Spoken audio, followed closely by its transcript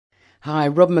Hi,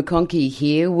 Rob McConkie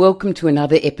here. Welcome to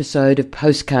another episode of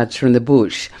Postcards from the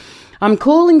Bush. I'm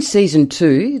calling Season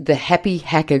 2, The Happy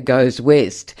Hacker Goes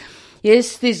West.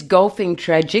 Yes, this golfing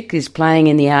tragic is playing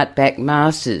in the Outback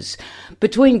Masters.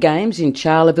 Between games in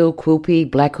Charleville, Quilpie,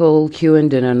 Blackall,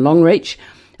 Hughenden and Longreach,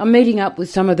 I'm meeting up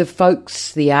with some of the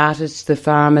folks, the artists, the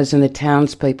farmers and the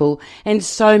townspeople, and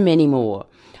so many more.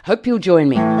 Hope you'll join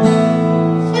me.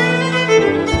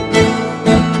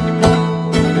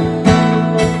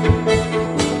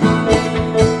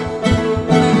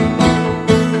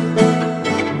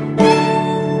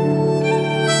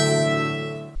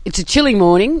 It's a chilly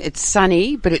morning, it's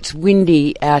sunny, but it's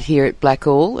windy out here at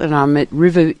Blackall, and I'm at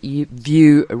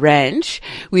Riverview Ranch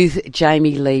with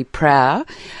Jamie Lee Prow.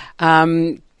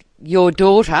 Your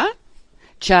daughter,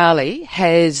 Charlie,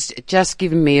 has just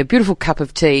given me a beautiful cup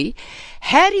of tea.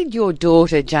 How did your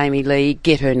daughter, Jamie Lee,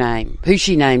 get her name? Who's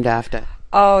she named after?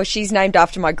 Oh, she's named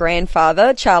after my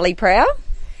grandfather, Charlie Prow.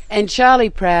 And Charlie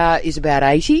Prow is about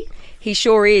 80? He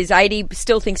sure is. 80,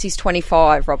 still thinks he's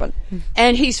 25, Robin.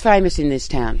 And he's famous in this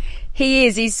town. He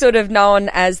is. He's sort of known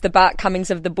as the Bart Cummings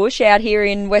of the bush out here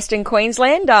in Western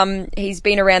Queensland. He's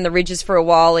been around the ridges for a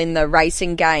while in the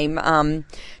racing game,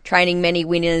 training many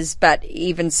winners, but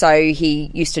even so,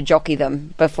 he used to jockey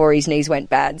them before his knees went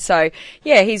bad. So,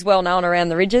 yeah, he's well known around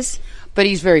the ridges. But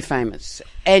he's very famous.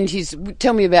 And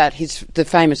tell me about the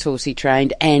famous horse he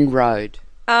trained and rode.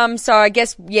 So I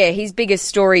guess, his biggest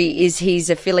story is his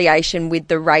affiliation with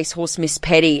the racehorse Miss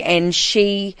Petty, and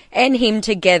she and him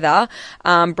together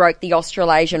broke the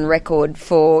Australasian record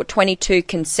for 22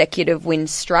 consecutive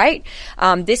wins straight.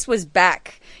 This was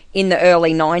back in the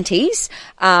early 90s,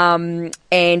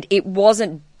 and it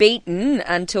wasn't beaten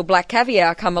until Black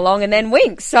Caviar come along and then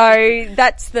Winx. So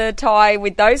that's the tie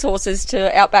with those horses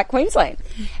to Outback Queensland.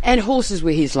 And horses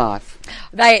were his life.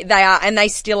 They are, and they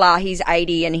still are. He's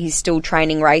 80 and he's still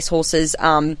training racehorses.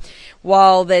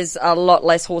 While there's a lot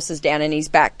less horses down in his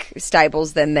back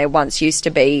stables than there once used to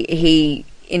be, he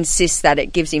insists that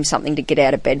it gives him something to get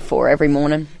out of bed for every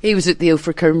morning. He was at the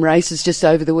Ilfracombe races just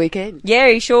over the weekend. Yeah,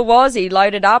 he sure was. He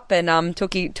loaded up and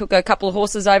took a couple of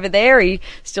horses over there. He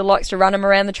still likes to run them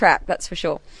around the track, that's for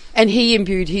sure. And he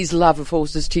imbued his love of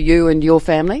horses to you and your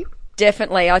family?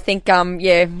 Definitely. I think,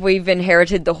 we've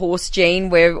inherited the horse gene.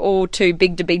 We're all too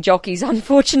big to be jockeys,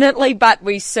 unfortunately, but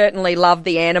we certainly love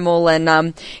the animal,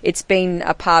 and it's been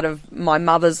a part of my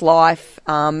mother's life.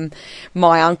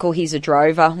 My uncle, he's a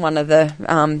drover, one of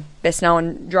the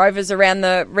best-known drovers around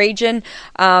the region,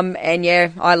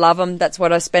 I love them. That's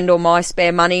what I spend all my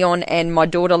spare money on, and my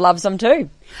daughter loves them too.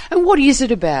 And what is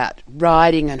it about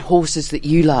riding and horses that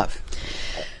you love?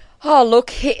 Oh, look,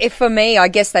 for me, I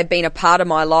guess they've been a part of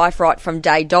my life right from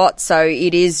day dot, so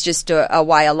it is just a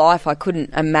way of life. I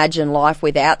couldn't imagine life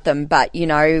without them, but,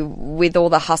 with all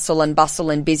the hustle and bustle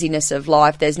and busyness of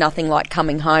life, there's nothing like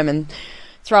coming home and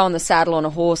throwing the saddle on a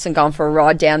horse and going for a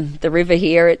ride down the river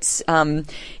here.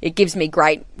 It gives me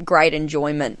great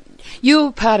enjoyment. You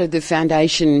were part of the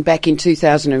foundation back in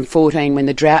 2014 when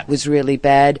the drought was really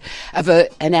bad of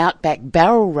an outback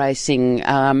barrel racing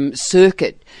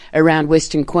circuit around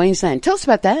Western Queensland. Tell us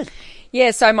about that.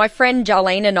 Yeah, so my friend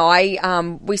Jolene and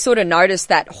I, we sort of noticed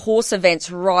that horse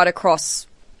events right across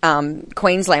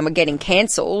Queensland were getting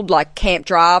cancelled, like camp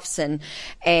drafts and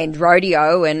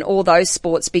rodeo and all those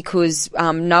sports, because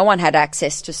no one had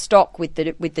access to stock with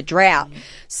the drought.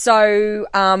 So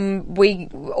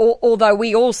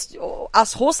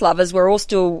us horse lovers were all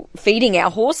still feeding our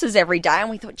horses every day,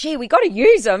 and we thought, gee, we got to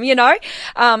use them,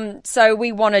 So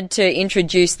we wanted to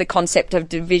introduce the concept of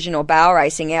divisional barrel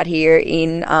racing out here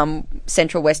in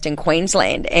central Western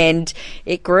Queensland, and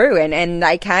it grew, and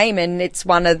they came, and it's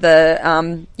one of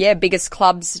the biggest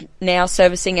clubs now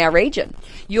servicing our region.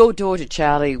 Your daughter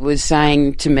Charlie was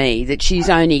saying to me that she's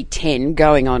only 10,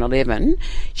 going on 11.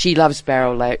 She loves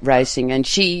barrel racing, and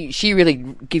she really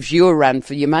gives you a run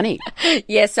for your money.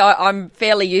 Yes, I'm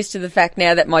fairly used to the fact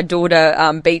now that my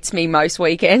daughter beats me most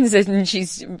weekends, and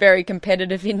she's very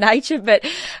competitive in nature. But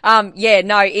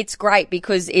it's great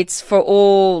because it's for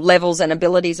all levels and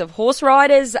abilities of horse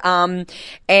riders, and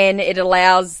it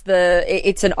allows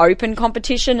it's an open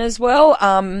competition as well.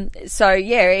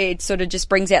 It sort of just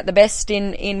brings out the best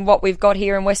in what we've got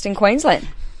here in Western Queensland.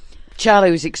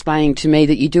 Charlie was explaining to me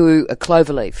that you do a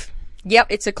cloverleaf. Yep,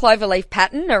 it's a cloverleaf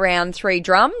pattern around 3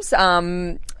 drums.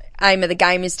 Aim of the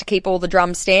game is to keep all the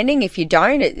drums standing. If you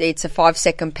don't, it's a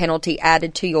 5-second penalty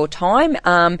added to your time.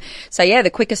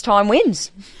 The quickest time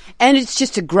wins. And it's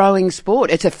just a growing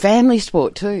sport. It's a family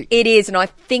sport too. It is, and I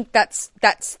think that's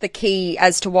the key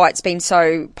as to why it's been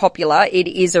so popular. It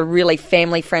is a really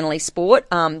family-friendly sport.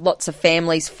 Lots of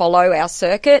families follow our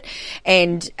circuit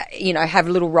and, have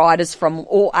little riders from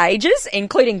all ages,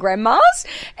 including grandmas.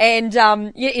 And,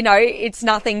 it's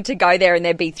nothing to go there and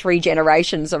there'd be 3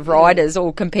 generations of riders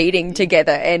all competing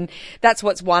together. And that's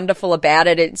what's wonderful about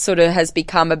it. It sort of has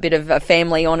become a bit of a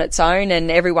family on its own,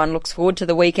 and everyone looks forward to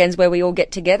the weekends where we all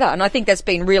get together. And I think that's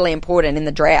been really important in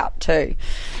the drought too.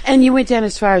 And you went down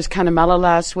as far as Cunnamulla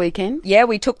last weekend? Yeah,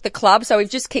 we took the club. So we've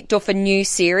just kicked off a new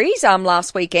series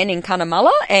last weekend in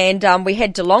Cunnamulla, and we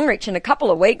head to Longreach in a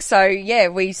couple of weeks. So, yeah,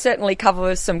 we certainly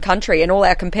cover some country, and all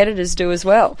our competitors do as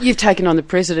well. You've taken on the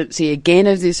presidency again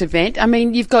of this event. I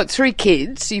mean, you've got 3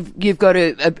 kids. You've got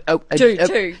two.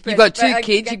 You've got 2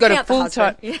 kids. You've got a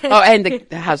full-time... Oh, and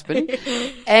the husband.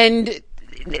 And...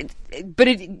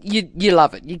 But you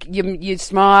love it. You're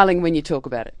smiling when you talk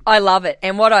about it. I love it.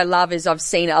 And what I love is I've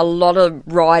seen a lot of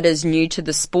riders new to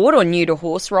the sport or new to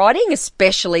horse riding,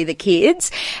 especially the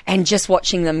kids, and just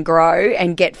watching them grow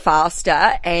and get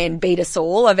faster and beat us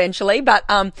all eventually. But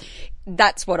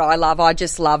that's what I love. I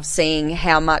just love seeing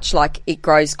how much it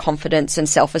grows confidence and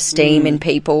self-esteem in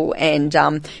people, and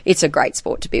it's a great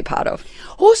sport to be a part of.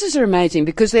 Horses are amazing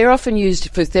because they're often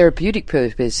used for therapeutic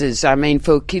purposes. I mean,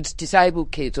 for kids, disabled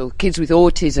kids or kids with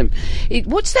autism.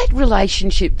 What's that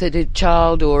relationship that a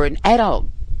child or an adult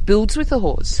builds with a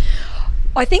horse?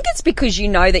 I think it's because you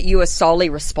know that you are solely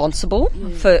responsible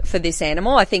for this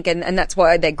animal. I think, and that's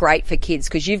why they're great for kids,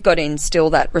 because you've got to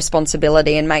instill that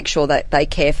responsibility and make sure that they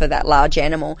care for that large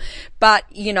animal. But,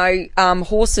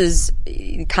 horses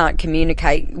can't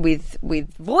communicate with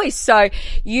voice, so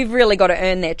you've really got to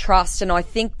earn their trust, and I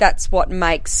think that's what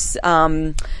makes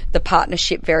the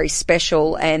partnership very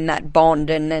special and that bond,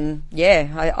 and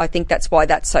I think that's why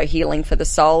that's so healing for the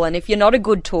soul. And if you're not a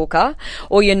good talker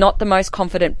or you're not the most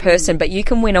confident person, but you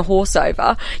can win a horse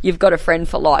over, you've got a friend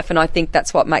for life, and I think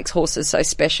that's what makes horses so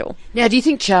special. Now, do you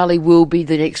think Charlie will be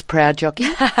the next proud jockey?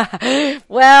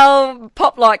 Well,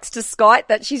 Pop likes to skite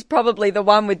that she's probably the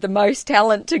one with the most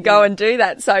talent to go and do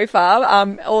that so far,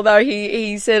 although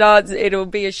he said it'll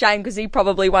be a shame because he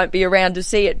probably won't be around to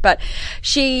see it. But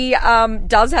she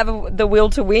does have the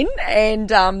will to win,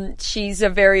 and she's a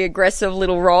very aggressive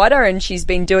little rider, and she's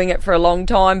been doing it for a long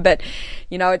time. But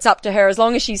it's up to her. As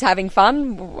long as she's having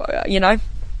fun,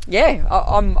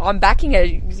 I'm backing her.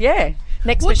 Yeah.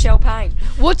 Next, Michelle Payne.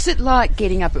 What's it like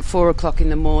getting up at 4:00 in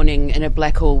the morning in a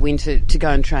Blackhall winter to go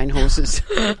and train horses?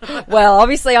 Well,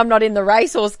 obviously I'm not in the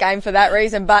racehorse game for that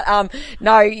reason, but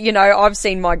no, I've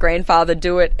seen my grandfather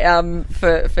do it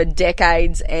for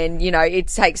decades, and it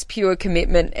takes pure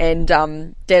commitment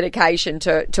and dedication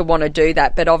to want to do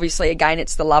that. But obviously, again,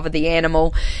 it's the love of the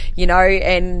animal,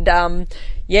 and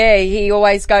he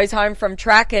always goes home from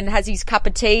track and has his cup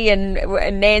of tea, and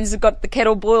Nan's got the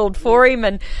kettle boiled for him,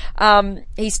 and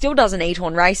he still doesn't eat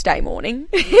on race day morning.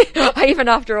 Even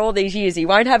after all these years, he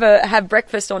won't have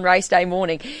breakfast on race day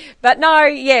morning. But no,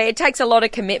 it takes a lot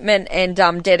of commitment and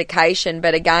dedication.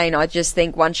 But again, I just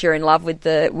think once you're in love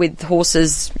with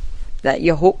horses, that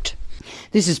you're hooked.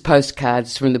 This is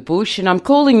Postcards from the Bush, and I'm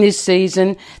calling this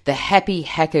season The Happy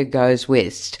Hacker Goes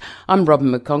West. I'm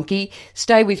Robin McConkie.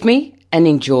 Stay with me and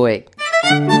enjoy.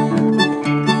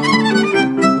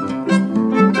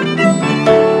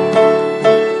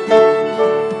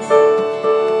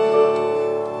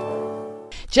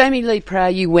 Jamie Lee Pryor,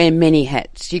 you wear many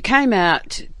hats. You came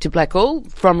out to Blackhall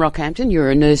from Rockhampton. You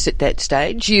were a nurse at that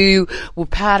stage. You were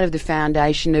part of the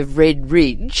foundation of Red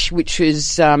Ridge, which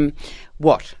was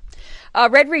what?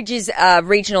 Red Ridge is a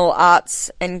regional arts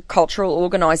and cultural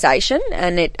organisation,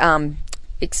 and it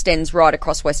extends right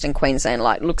across Western Queensland,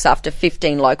 looks after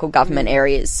 15 local government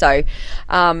areas. So,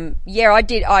 I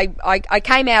did. I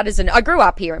came out I grew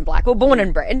up here in Blackhall, born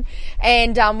and bred,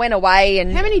 and went away.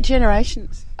 And how many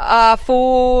generations?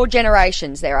 4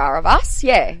 generations there are of us,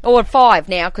 or 5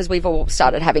 now because we've all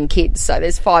started having kids, so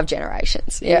there's 5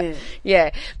 generations.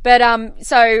 Yeah. But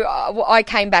so I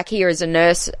came back here as a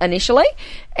nurse initially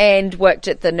and worked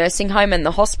at the nursing home and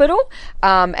the hospital,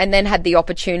 and then had the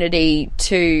opportunity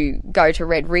to go to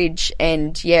Red Ridge,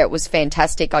 and it was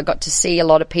fantastic. I got to see a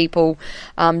lot of people,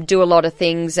 do a lot of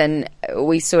things, and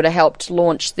we sort of helped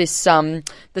launch this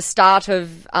the start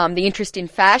of the interest in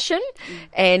fashion,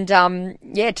 and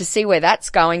to see where that's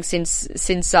going since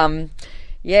the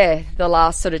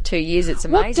last sort of 2 years. It's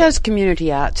amazing. What does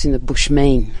community arts in the bush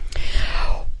mean?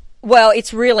 Well,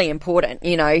 it's really important,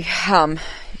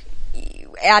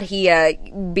 out here,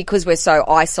 because we're so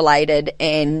isolated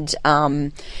and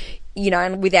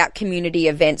and without community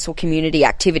events or community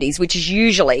activities, which is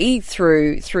usually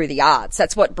through the arts.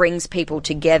 That's what brings people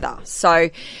together. So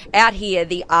out here,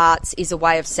 the arts is a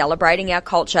way of celebrating our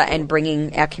culture and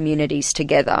bringing our communities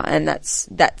together, and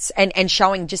that's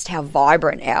showing just how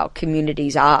vibrant our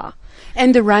communities are.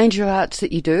 And the range of arts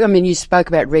that you do. I mean, you spoke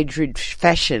about Red Ridge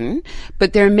Fashion,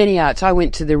 but there are many arts. I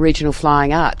went to the Regional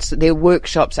Flying Arts. There are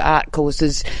workshops, art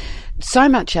courses, so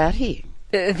much out here.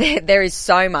 There is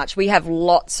so much. We have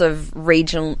lots of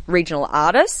regional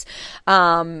artists,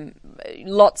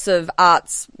 lots of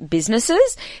arts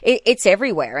businesses. It's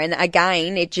everywhere. And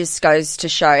again, it just goes to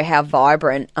show how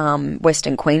vibrant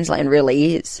Western Queensland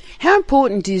really is. How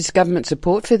important is government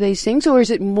support for these things, or is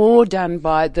it more done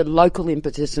by the local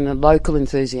impetus and the local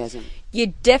enthusiasm?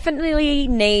 You definitely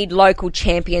need local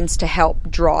champions to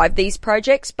help drive these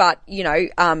projects, but,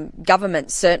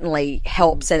 government certainly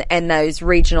helps, and those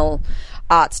regional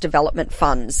arts development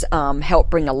funds help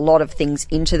bring a lot of things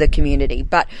into the community.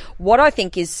 But what I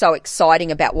think is so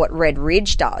exciting about what Red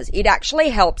Ridge does, it actually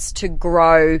helps to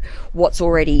grow what's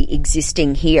already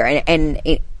existing here, and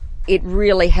it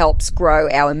really helps grow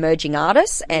our emerging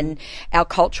artists and our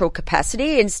cultural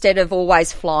capacity instead of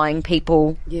always flying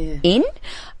people in.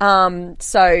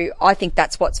 So I think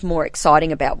that's what's more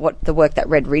exciting about what the work that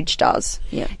Red Ridge does.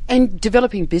 Yeah. And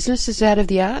developing businesses out of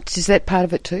the arts, is that part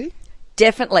of it too?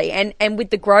 Definitely. And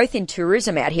with the growth in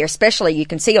tourism out here, especially, you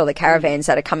can see all the caravans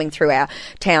that are coming through our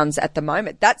towns at the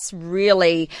moment. That's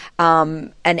really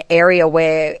an area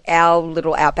where our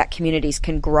little outback communities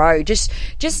can grow. Just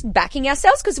backing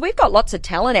ourselves, because we've got lots of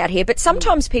talent out here, but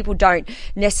sometimes people don't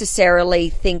necessarily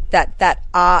think that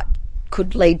art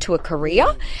could lead to a career.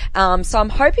 So I'm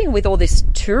hoping with all this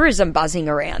tourism buzzing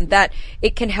around that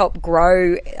it can help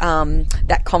grow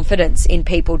that confidence in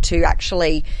people to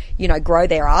actually, grow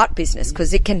their art business,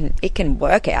 because it can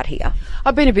work out here.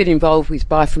 I've been a bit involved with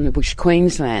Buy from the Bush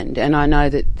Queensland, and I know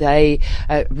that they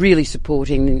are really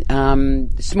supporting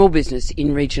small business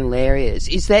in regional areas.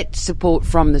 Is that support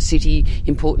from the city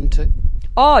important too?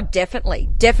 Oh, definitely.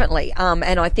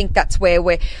 And I think that's where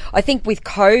I think with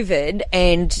COVID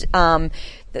and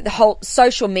the whole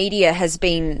social media has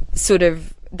been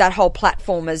that whole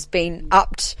platform has been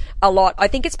upped a lot. I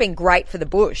think it's been great for the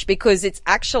bush, because it's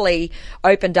actually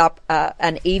opened up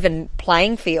an even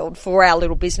playing field for our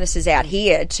little businesses out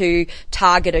here to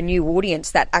target a new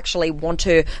audience that actually want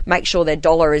to make sure their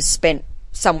dollar is spent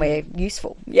somewhere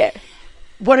useful. Yeah.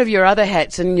 One of your other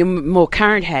hats, and your more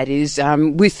current hat, is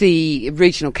with the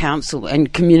Regional Council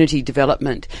and Community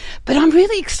Development. But I'm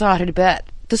really excited about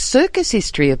the circus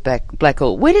history of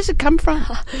Blackall. Where does it come from?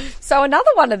 So another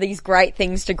one of these great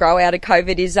things to grow out of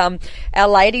COVID is our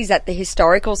ladies at the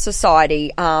Historical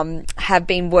Society have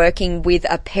been working with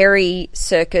a Perry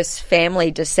Circus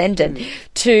family descendant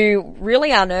to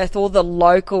really unearth all the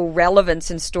local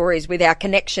relevance and stories with our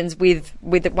connections with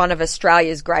one of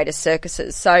Australia's greatest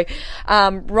circuses. So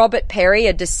Robert Perry,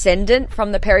 a descendant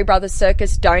from the Perry Brothers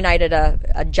Circus, donated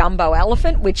a jumbo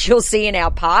elephant, which you'll see in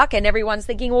our park, and everyone's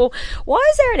thinking, well, why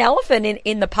is there an elephant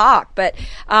in the park? But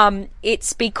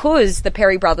it's because the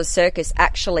Perry Brothers Circus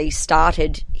actually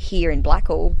started here in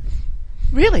Blackall.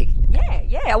 Really?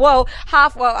 Yeah. Well,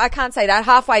 I can't say that.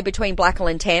 Halfway between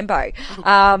Blackall and Tambo.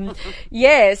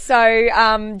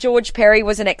 So George Perry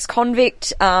was an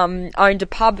ex-convict, owned a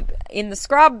pub in the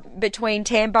scrub between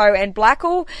Tambo and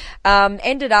Blackall,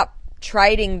 ended up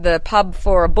trading the pub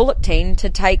for a bullock team to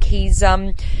take his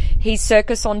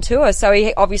circus on tour. So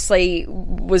he obviously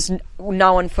was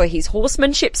known for his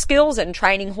horsemanship skills and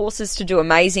training horses to do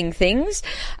amazing things.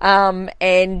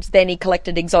 And then he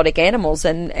collected exotic animals,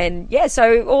 and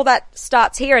so all that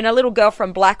starts here. And a little girl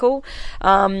from Blackall,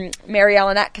 Mary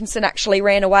Ellen Atkinson, actually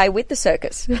ran away with the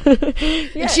circus.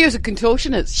 And she was a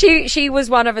contortionist. She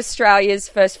was one of Australia's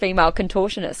first female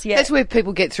contortionists. Yeah. That's where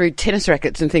people get through tennis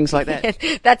rackets and things like that.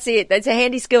 That's it. That's a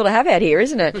handy skill to have out here,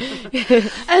 isn't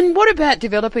it? And what about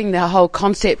developing the whole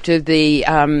concept of the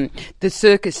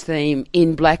circus theme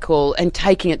in Blackall and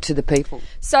taking it to the people?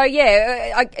 So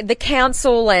the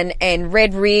council and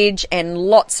Red Ridge and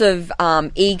lots of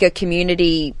eager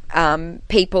community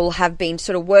people have been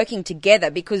sort of working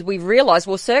together, because we've realised,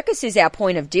 well, circus is our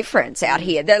point of difference out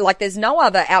here. There's no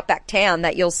other outback town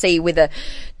that you'll see with a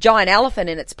giant elephant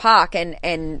in its park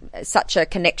and such a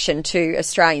connection to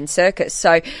Australian circus.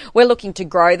 So we're looking to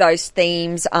grow those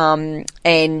themes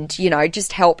and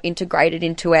just help integrate it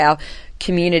into our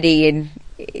community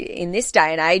in this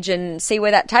day and age, and see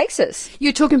where that takes us.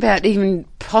 You're talking about even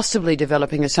possibly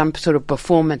developing some sort of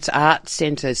performance arts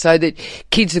centre so that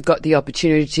kids have got the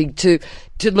opportunity to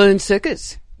learn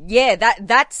circus. Yeah,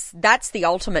 that's the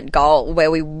ultimate goal,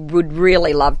 where we would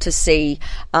really love to see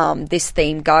this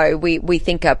theme go. We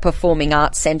think a performing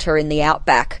arts centre in the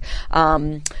outback,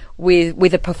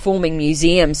 with a performing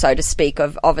museum, so to speak,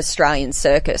 of Australian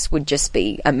circus would just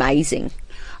be amazing.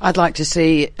 I'd like to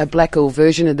see a Blackall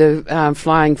version of the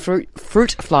flying fruit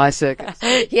fly circus.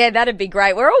 Yeah, that'd be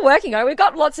great. We're all working on it. We've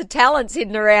got lots of talents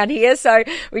hidden around here, so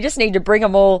we just need to bring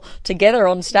them all together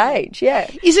on stage. Yeah.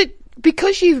 Is it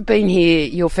because you've been here,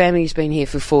 your family's been here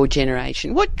for 4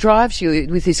 generations? What drives you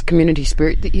with this community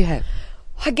spirit that you have?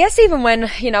 I guess even when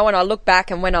I look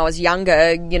back and when I was younger,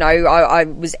 I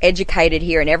was educated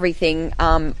here and everything.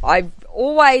 I've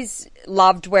always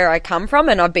loved where I come from,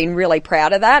 and I've been really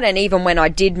proud of that. And even when I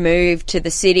did move to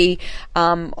the city,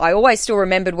 I always still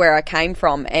remembered where I came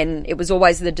from, and it was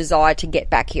always the desire to get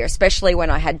back here, especially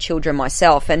when I had children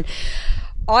myself. And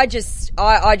I just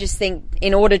think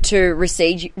in order to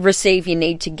receive, you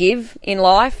need to give in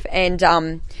life.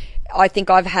 And I think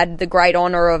I've had the great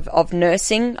honour of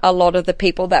nursing a lot of the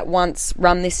people that once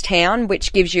run this town,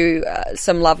 which gives you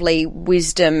some lovely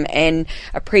wisdom and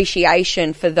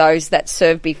appreciation for those that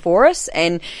served before us.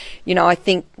 And, I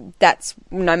think that's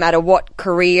no matter what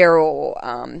career or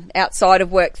outside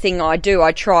of work thing I do,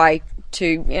 I try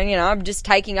to, I'm just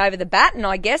taking over the baton,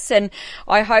 I guess, and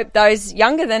I hope those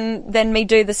younger than me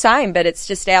do the same. But it's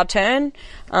just our turn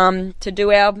to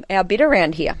do our bit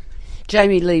around here.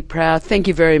 Jamie Lee Proud, thank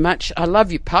you very much. I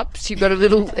love your pups. You've got a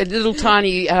little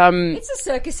tiny... It's a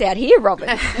circus out here,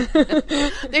 Robin.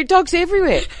 There are dogs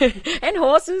everywhere. And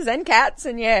horses and cats,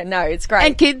 and it's great.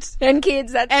 And kids. And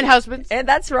kids. And husbands. And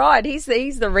that's right. He's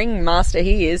the ring master,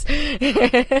 he is.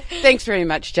 Thanks very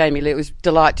much, Jamie Lee. It was a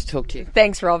delight to talk to you.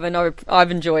 Thanks, Robin.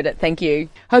 I've enjoyed it. Thank you.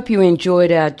 Hope you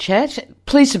enjoyed our chat.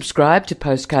 Please subscribe to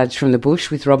Postcards from the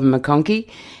Bush with Robin McConkie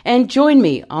and join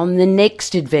me on the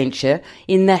next adventure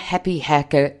in the Happy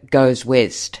Hacker Goes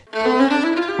West.